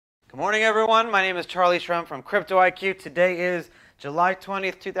Good morning, everyone. My name is Charlie Shrem from Crypto.IQ. Today is July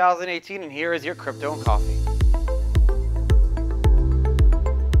 20th, 2018, and here is your crypto and coffee.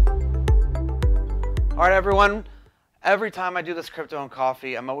 All right, everyone. Every time I do this crypto and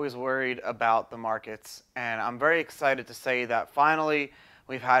coffee, I'm always worried about the markets, and I'm very excited to say that finally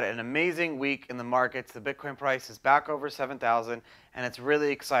we've had an amazing week in the markets. The Bitcoin price is back over 7,000, and it's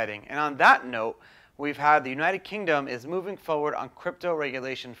really exciting. And on that note, we've had the United Kingdom is moving forward on crypto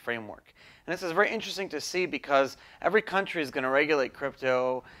regulation framework. And this is very interesting to see because every country is going to regulate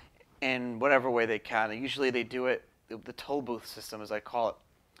crypto in whatever way they can. And usually they do it the toll booth system, as I call it.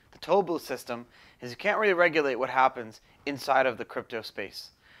 The toll booth system is you can't really regulate what happens inside of the crypto space.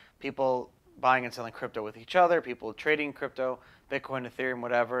 People buying and selling crypto with each other, people trading crypto, Bitcoin, Ethereum,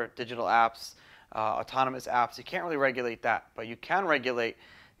 whatever, digital apps, autonomous apps. You can't really regulate that, but you can regulate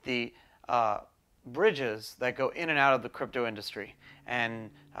the bridges that go in and out of the crypto industry. And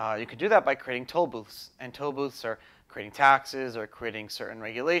you can do that by creating toll booths. And toll booths are creating taxes or creating certain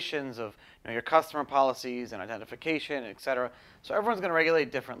regulations of your customer policies and identification, etc. So everyone's going to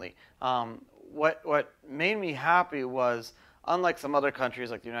regulate differently. What made me happy was, unlike some other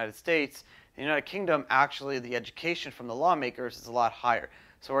countries like the United States, the United Kingdom, actually the education from the lawmakers is a lot higher.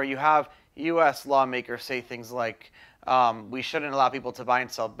 So where you have U.S. lawmakers say things like, we shouldn't allow people to buy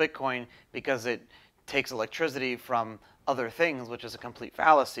and sell Bitcoin because it takes electricity from other things, which is a complete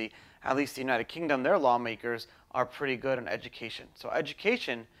fallacy. At least the United Kingdom, their lawmakers are pretty good on education. So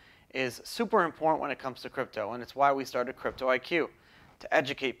education is super important when it comes to crypto, and it's why we started Crypto.IQ, to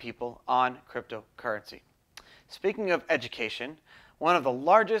educate people on cryptocurrency. Speaking of education, one of the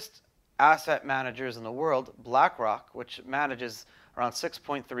largest asset managers in the world, Blackrock, which manages around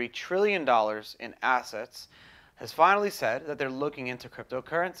 $6.3 trillion in assets, has finally said that they're looking into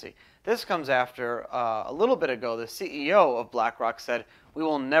cryptocurrency. This comes after a little bit ago, the CEO of BlackRock said, we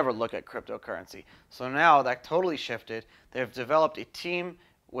will never look at cryptocurrency. So now that totally shifted. They've developed a team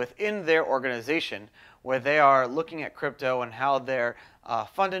within their organization where they are looking at crypto and how their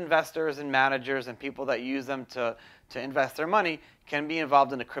fund investors and managers and people that use them to invest their money can be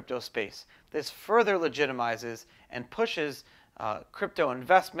involved in the crypto space. This further legitimizes and pushes crypto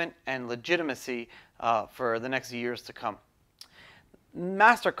investment and legitimacy for the next years to come.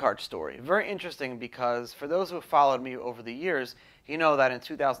 Mastercard story, very interesting because for those who have followed me over the years, you know that in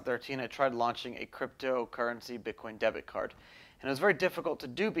 2013 I tried launching a cryptocurrency Bitcoin debit card. And it was very difficult to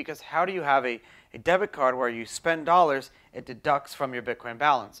do because how do you have a debit card where you spend dollars, it deducts from your Bitcoin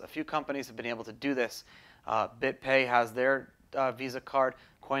balance? A few companies have been able to do this. BitPay has their Visa card,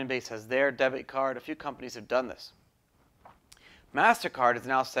 Coinbase has their debit card. A few companies have done this. Mastercard has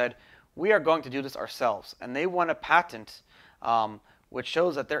now said, we are going to do this ourselves. And they won a patent which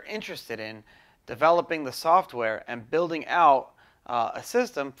shows that they're interested in developing the software and building out a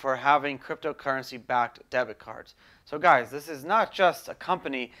system for having cryptocurrency-backed debit cards. So guys, this is not just a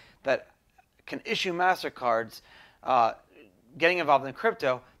company that can issue MasterCards getting involved in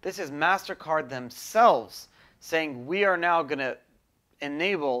crypto. This is MasterCard themselves saying we are now going to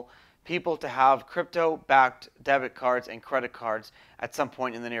enable people to have crypto-backed debit cards and credit cards at some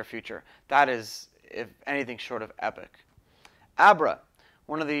point in the near future. That is, if anything, short of epic. Abra,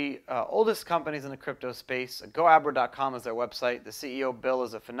 one of the oldest companies in the crypto space. GoAbra.com is their website. The CEO, Bill,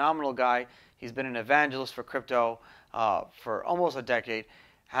 is a phenomenal guy. He's been an evangelist for crypto for almost a decade.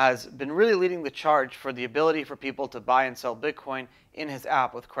 Has been really leading the charge for the ability for people to buy and sell Bitcoin in his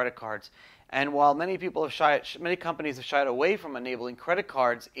app with credit cards. And while many companies have shied away from enabling credit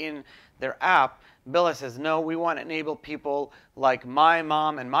cards in their app, Bill says, no, we want to enable people like my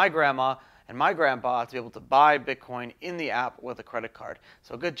mom and my grandma and my grandpa to be able to buy Bitcoin in the app with a credit card.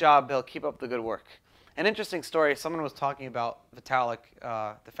 So good job, Bill. Keep up the good work. An interesting story, someone was talking about Vitalik,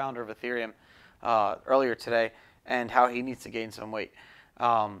 the founder of Ethereum, earlier today, and how he needs to gain some weight.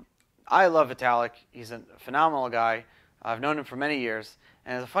 I love Vitalik. He's a phenomenal guy. I've known him for many years.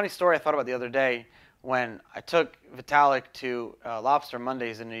 And there's a funny story I thought about the other day when I took Vitalik to Lobster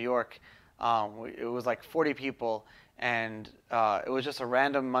Mondays in New York. It was like 40 people, and it was just a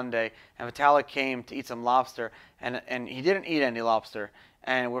random Monday. And Vitalik came to eat some lobster, and he didn't eat any lobster.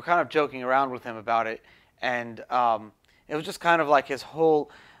 And we're kind of joking around with him about it. And it was just kind of like his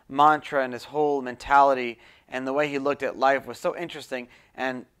whole mantra and his whole mentality and the way he looked at life was so interesting.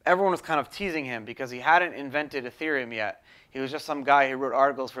 And everyone was kind of teasing him because he hadn't invented Ethereum yet. He was just some guy who wrote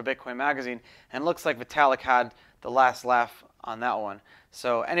articles for Bitcoin Magazine, and it looks like Vitalik had the last laugh on that one.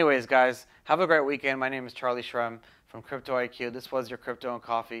 So anyways, guys, have a great weekend. My name is Charlie Shrem from Crypto.IQ. This was your Crypto and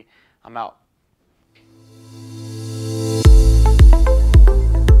Coffee. I'm out.